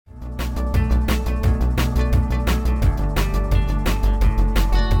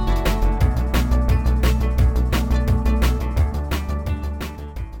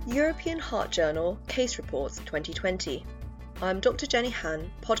Heart Journal Case Reports 2020. I'm Dr. Jennie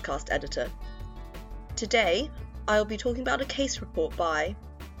Han, podcast editor. Today, I'll be talking about a case report by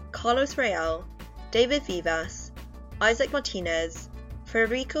Carlos Real, David Vivas, Isaac Martinez,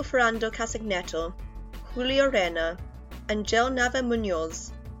 Federico Ferrando Casagneto, Julio Reyna, Angel Nava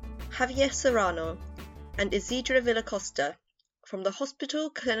Munoz, Javier Serrano, and Isidro Villacosta from the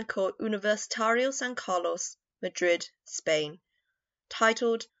Hospital Clínico Universitario San Carlos, Madrid, Spain,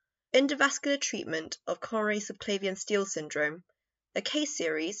 titled Endovascular Treatment of Coronary Subclavian Steal Syndrome, a case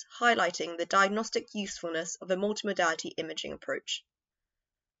series highlighting the diagnostic usefulness of a multimodality imaging approach.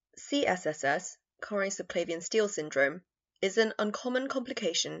 CSSS, coronary subclavian steal syndrome, is an uncommon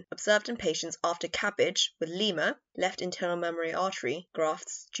complication observed in patients after CABG with LEMA, left internal mammary artery,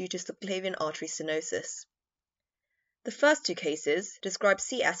 grafts due to subclavian artery stenosis. The first two cases describe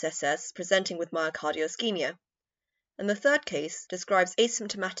CSSS presenting with myocardial ischemia, and the third case describes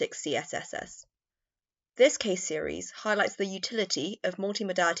asymptomatic CSSS. This case series highlights the utility of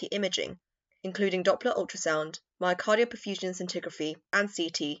multimodality imaging, including Doppler ultrasound, myocardial perfusion scintigraphy, and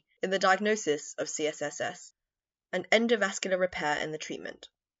CT in the diagnosis of CSSS, and endovascular repair in the treatment.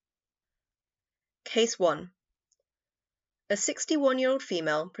 Case 1. A 61-year-old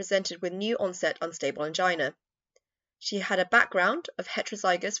female presented with new-onset unstable angina. She had a background of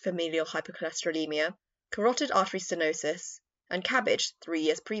heterozygous familial hypercholesterolemia, carotid artery stenosis, and CABG 3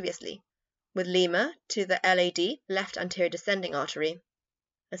 years previously, with LEMA to the LAD, left anterior descending artery,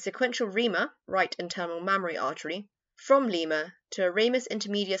 a sequential REMA, right internal mammary artery, from LEMA to a ramus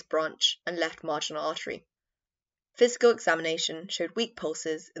intermedius branch and left marginal artery. Physical examination showed weak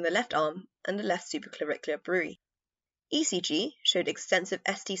pulses in the left arm and the left supraclavicular bruit. ECG showed extensive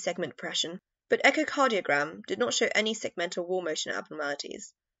ST segment depression, but echocardiogram did not show any segmental wall motion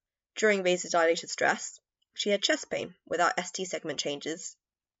abnormalities. During vasodilated stress, she had chest pain without ST segment changes.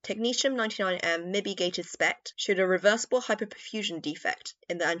 Technetium 99M MIBI-gated SPECT showed a reversible hyperperfusion defect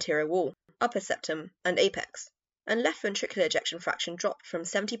in the anterior wall, upper septum, and apex, and left ventricular ejection fraction dropped from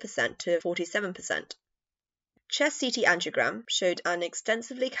 70% to 47%. Chest CT angiogram showed an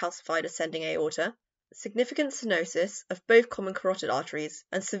extensively calcified ascending aorta, significant stenosis of both common carotid arteries,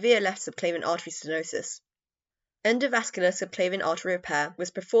 and severe left subclavian artery stenosis. Endovascular subclavian artery repair was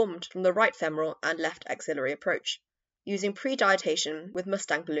performed from the right femoral and left axillary approach, using pre-dilatation with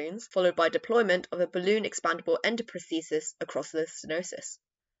Mustang balloons, followed by deployment of a balloon expandable endoprosthesis across the stenosis.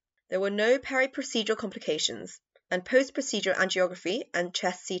 There were no peri-procedural complications, and post-procedural angiography and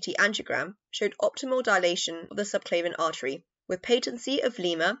chest CT angiogram showed optimal dilation of the subclavian artery, with patency of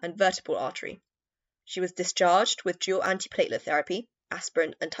LEMA and vertebral artery. She was discharged with dual antiplatelet therapy,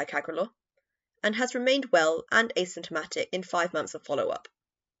 aspirin and ticagrelor, and has remained well and asymptomatic in 5 months of follow-up.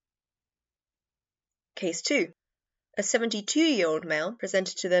 Case 2. A 72-year-old male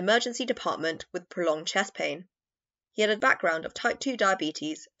presented to the emergency department with prolonged chest pain. He had a background of type 2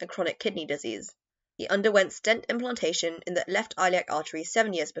 diabetes and chronic kidney disease. He underwent stent implantation in the left iliac artery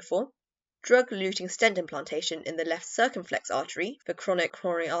 7 years before, drug-eluting stent implantation in the left circumflex artery for chronic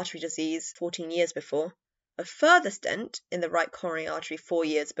coronary artery disease 14 years before, a further stent in the right coronary artery 4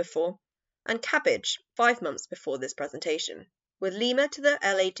 years before, and CABG 5 months before this presentation, with LEMA to the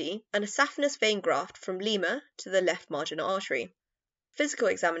LAD and a saphenous vein graft from LEMA to the left marginal artery. Physical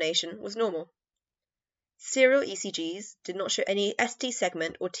examination was normal. Serial ECGs did not show any ST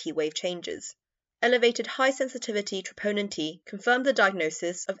segment or T-wave changes. Elevated high-sensitivity troponin T confirmed the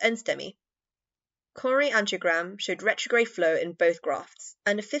diagnosis of NSTEMI. Coronary angiogram showed retrograde flow in both grafts,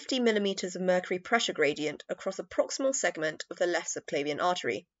 and a 50 mm of mercury pressure gradient across a proximal segment of the left subclavian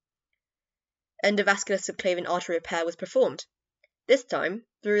artery. Endovascular subclavian artery repair was performed, this time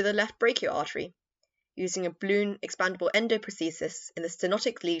through the left brachial artery, using a balloon expandable endoprosthesis in the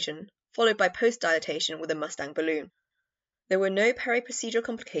stenotic lesion, followed by post-dilatation with a Mustang balloon. There were no peri-procedural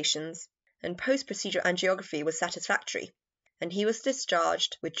complications, and post-procedural angiography was satisfactory, and he was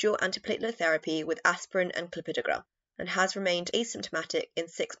discharged with dual antiplatelet therapy with aspirin and clopidogrel, and has remained asymptomatic in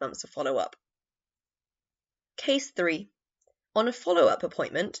 6 months of follow-up. Case 3. On a follow-up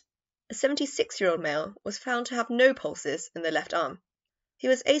appointment, a 76-year-old male was found to have no pulses in the left arm. He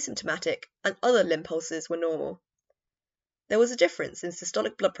was asymptomatic and other limb pulses were normal. There was a difference in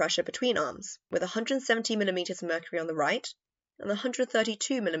systolic blood pressure between arms, with 170 mm of mercury on the right and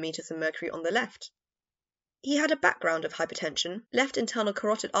 132 mm of mercury on the left. He had a background of hypertension, left internal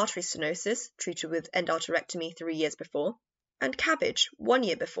carotid artery stenosis treated with endarterectomy 3 years before, and CABG 1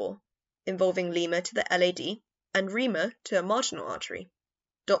 year before, involving LEMA to the LAD and REMA to a marginal artery.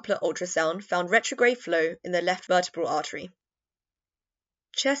 Doppler ultrasound found retrograde flow in the left vertebral artery.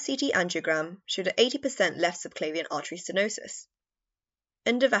 Chest CT angiogram showed an 80% left subclavian artery stenosis.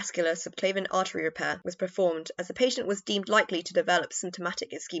 Endovascular subclavian artery repair was performed as the patient was deemed likely to develop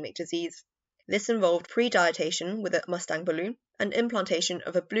symptomatic ischemic disease. This involved pre-dilatation with a Mustang balloon and implantation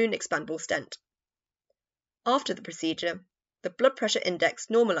of a balloon expandable stent. After the procedure, the blood pressure index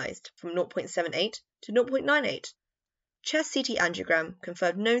normalized from 0.78 to 0.98. Chest CT angiogram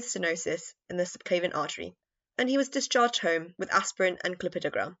confirmed no stenosis in the subclavian artery, and he was discharged home with aspirin and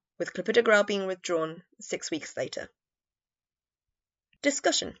clopidogrel, with clopidogrel being withdrawn 6 weeks later.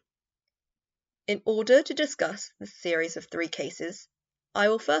 Discussion. In order to discuss the series of 3 cases, I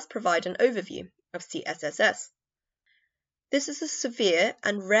will first provide an overview of CSSS. This is a severe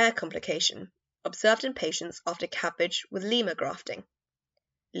and rare complication observed in patients after CABG with lemur grafting.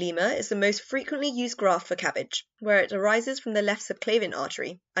 Lemur is the most frequently used graft for CABG, where it arises from the left subclavian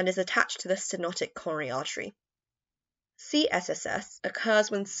artery and is attached to the stenotic coronary artery. CSSS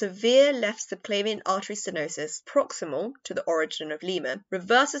occurs when severe left subclavian artery stenosis proximal to the origin of lemur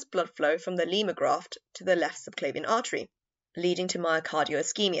reverses blood flow from the lemur graft to the left subclavian artery, leading to myocardial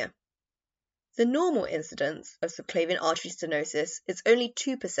ischemia. The normal incidence of subclavian artery stenosis is only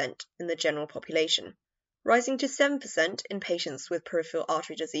 2% in the general population, rising to 7% in patients with peripheral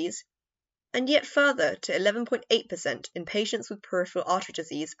artery disease, and yet further to 11.8% in patients with peripheral artery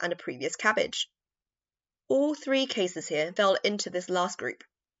disease and a previous CABG. All 3 cases here fell into this last group,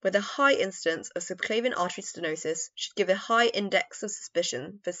 where the high incidence of subclavian artery stenosis should give a high index of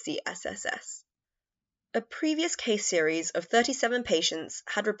suspicion for CSSS. A previous case series of 37 patients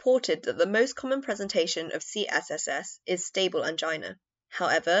had reported that the most common presentation of CSSS is stable angina.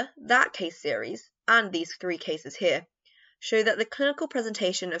 However, that case series, and these 3 cases here, show that the clinical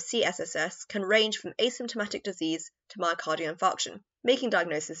presentation of CSSS can range from asymptomatic disease to myocardial infarction, making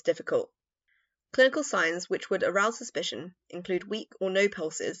diagnosis difficult. Clinical signs which would arouse suspicion include weak or no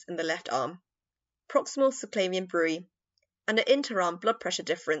pulses in the left arm, proximal subclavian bruit, and an interarm blood pressure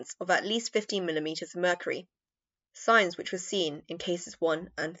difference of at least 15 mm of mercury, signs which were seen in cases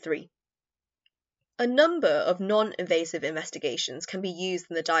 1 and 3. A number of non-invasive investigations can be used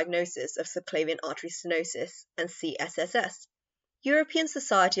in the diagnosis of subclavian artery stenosis and CSSS. European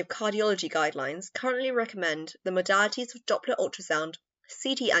Society of Cardiology guidelines currently recommend the modalities of Doppler ultrasound,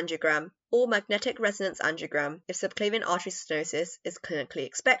 CT angiogram, or magnetic resonance angiogram if subclavian artery stenosis is clinically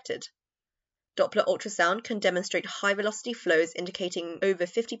expected. Doppler ultrasound can demonstrate high-velocity flows indicating over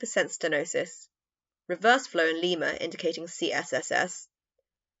 50% stenosis, reverse flow in lemur indicating CSSS,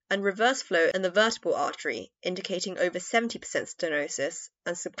 and reverse flow in the vertebral artery indicating over 70% stenosis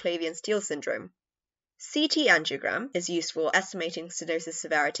and subclavian steal syndrome. CT angiogram is used for estimating stenosis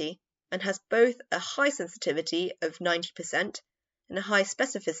severity and has both a high sensitivity of 90% and a high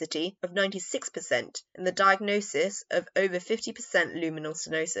specificity of 96% in the diagnosis of over 50% luminal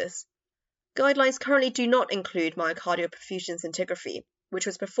stenosis. Guidelines currently do not include myocardial perfusion scintigraphy, which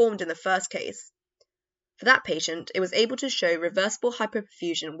was performed in the first case. For that patient, it was able to show reversible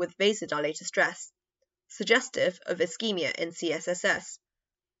hyperperfusion with vasodilator stress, suggestive of ischemia in CSSS.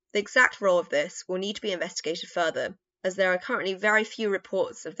 The exact role of this will need to be investigated further, as there are currently very few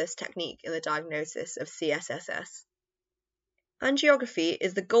reports of this technique in the diagnosis of CSSS. Angiography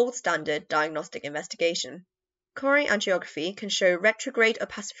is the gold standard diagnostic investigation. Coronary angiography can show retrograde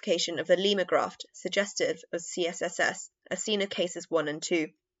opacification of the lemur graft, suggestive of CSSS, as seen in cases 1 and 2.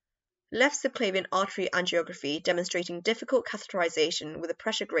 Left subclavian artery angiography demonstrating difficult catheterization with a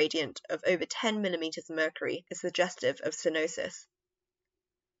pressure gradient of over 10 mm of mercury is suggestive of stenosis.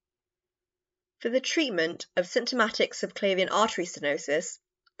 For the treatment of symptomatic subclavian artery stenosis,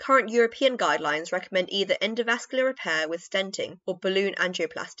 current European guidelines recommend either endovascular repair with stenting or balloon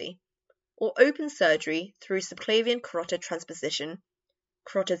angioplasty, or open surgery through subclavian carotid transposition,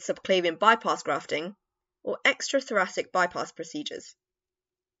 carotid subclavian bypass grafting, or extrathoracic bypass procedures.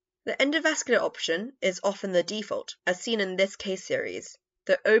 The endovascular option is often the default, as seen in this case series.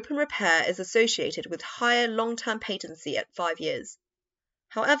 The open repair is associated with higher long-term patency at 5 years.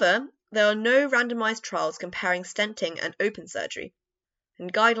 However, there are no randomized trials comparing stenting and open surgery,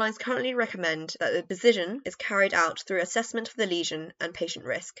 and guidelines currently recommend that the decision is carried out through assessment of the lesion and patient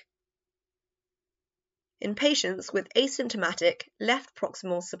risk. In patients with asymptomatic left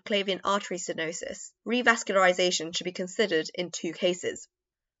proximal subclavian artery stenosis, revascularization should be considered in 2 cases.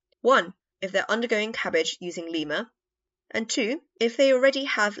 1, if they're undergoing CABG using lemur, and 2, if they already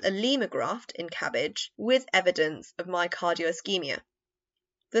have a lemur graft in CABG with evidence of myocardial ischemia.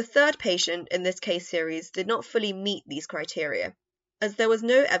 The third patient in this case series did not fully meet these criteria, as there was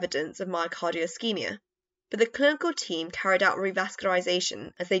no evidence of myocardial ischemia, but the clinical team carried out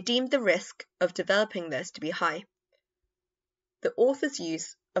revascularization as they deemed the risk of developing this to be high. The author's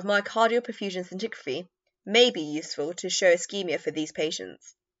use of myocardial perfusion scintigraphy may be useful to show ischemia for these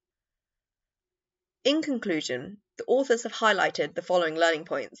patients. In conclusion, the authors have highlighted the following learning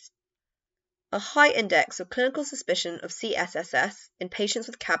points. A high index of clinical suspicion of CSSS in patients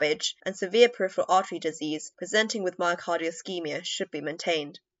with CABG and severe peripheral artery disease presenting with myocardial ischemia should be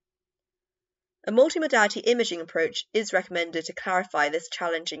maintained. A multimodality imaging approach is recommended to clarify this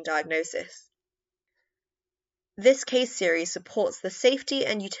challenging diagnosis. This case series supports the safety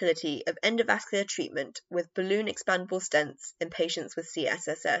and utility of endovascular treatment with balloon expandable stents in patients with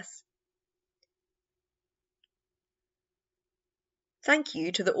CSSS. Thank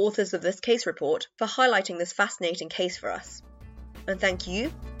you to the authors of this case report for highlighting this fascinating case for us. And thank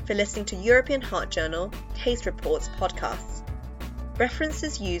you for listening to European Heart Journal Case Reports podcasts.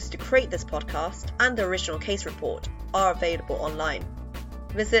 References used to create this podcast and the original case report are available online.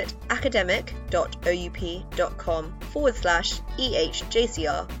 Visit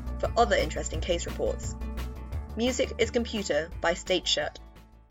academic.oup.com/ehjcr for other interesting case reports. Music is Computer by State Shirt.